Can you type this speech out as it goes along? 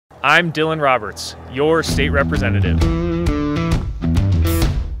I'm Dylan Roberts, your state representative.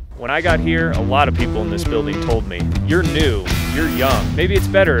 When I got here, a lot of people in this building told me, "You're new, you're young. Maybe it's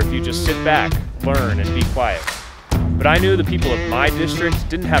better if you just sit back, learn, and be quiet." But I knew the people of my district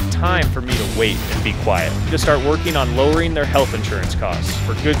didn't have time for me to wait and be quiet, to start working on lowering their health insurance costs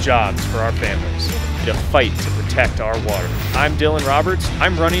for good jobs for our families, to fight to protect our water. I'm Dylan Roberts.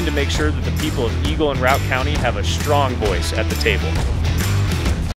 I'm running to make sure that the people of Eagle and Routt County have a strong voice at the table.